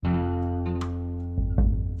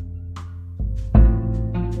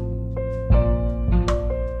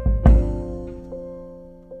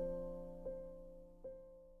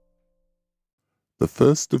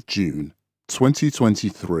1st of June,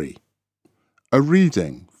 2023. A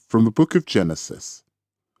reading from the book of Genesis.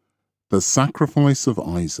 The sacrifice of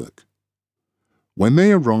Isaac. When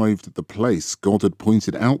they arrived at the place God had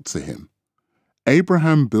pointed out to him,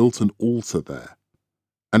 Abraham built an altar there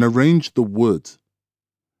and arranged the wood.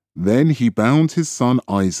 Then he bound his son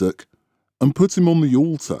Isaac and put him on the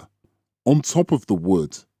altar, on top of the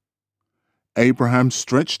wood. Abraham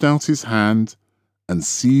stretched out his hand and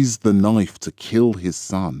seized the knife to kill his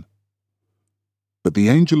son. But the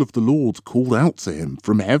angel of the Lord called out to him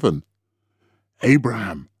from heaven.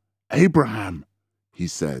 "Abraham, Abraham," he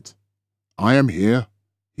said. "I am here,"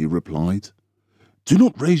 he replied. "Do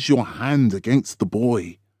not raise your hand against the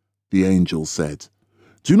boy," the angel said.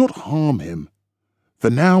 "Do not harm him, for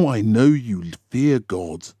now I know you fear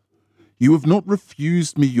God. You have not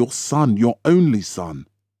refused me your son, your only son."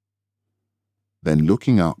 Then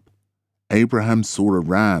looking up, Abraham saw a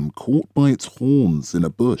ram caught by its horns in a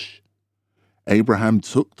bush. Abraham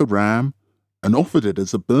took the ram and offered it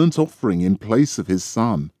as a burnt offering in place of his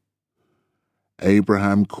son.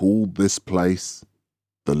 Abraham called this place,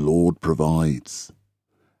 "The Lord provides,"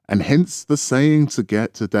 and hence the saying to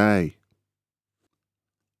get today.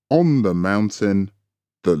 On the mountain,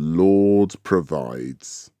 the Lord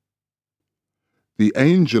provides. The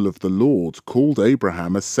angel of the Lord called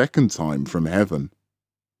Abraham a second time from heaven.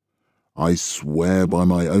 "I swear by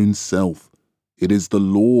my own self, it is the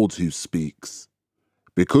Lord who speaks.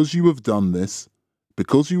 Because you have done this,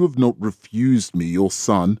 because you have not refused me your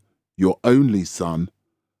son, your only son,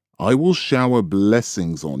 I will shower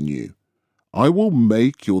blessings on you. I will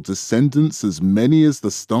make your descendants as many as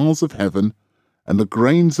the stars of heaven and the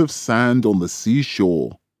grains of sand on the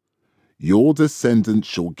seashore. Your descendants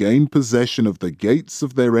shall gain possession of the gates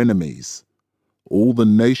of their enemies. All the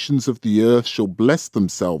nations of the earth shall bless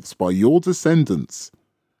themselves by your descendants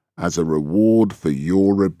as a reward for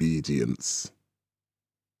your obedience."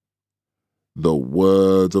 The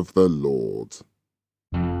word of the Lord.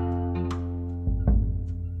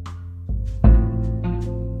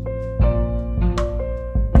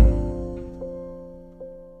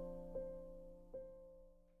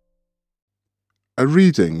 A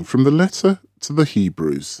reading from the letter to the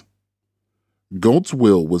Hebrews. God's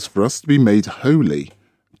will was for us to be made holy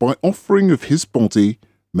by offering of his body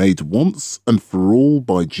made once and for all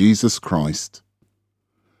by Jesus Christ.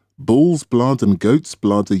 Bull's blood and goat's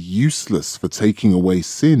blood are useless for taking away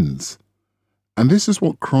sins, and this is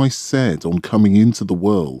what Christ said on coming into the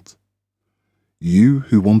world. "You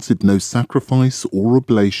who wanted no sacrifice or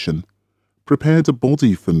oblation prepared a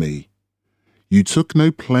body for me. You took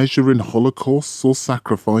no pleasure in holocausts or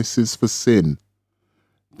sacrifices for sin.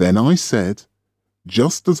 Then I said,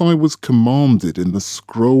 just as I was commanded in the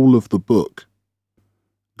scroll of the book,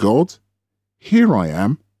 God, here I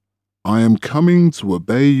am coming to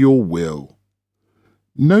obey your will."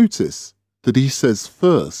 Notice that he says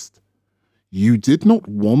first, you did not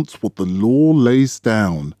want what the law lays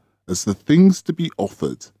down as the things to be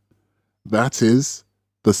offered, that is,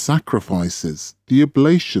 the sacrifices, the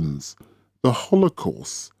oblations, the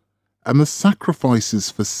holocausts, and the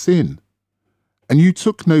sacrifices for sin, and you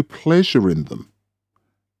took no pleasure in them.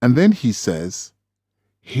 And then he says,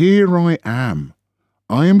 "Here I am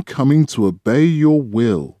coming to obey your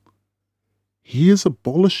will." He is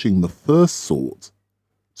abolishing the first sort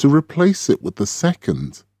to replace it with the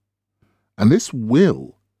second. And this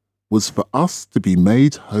will was for us to be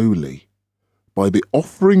made holy by the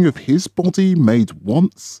offering of his body made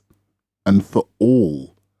once and for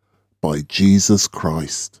all by Jesus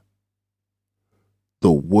Christ.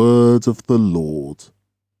 The word of the Lord.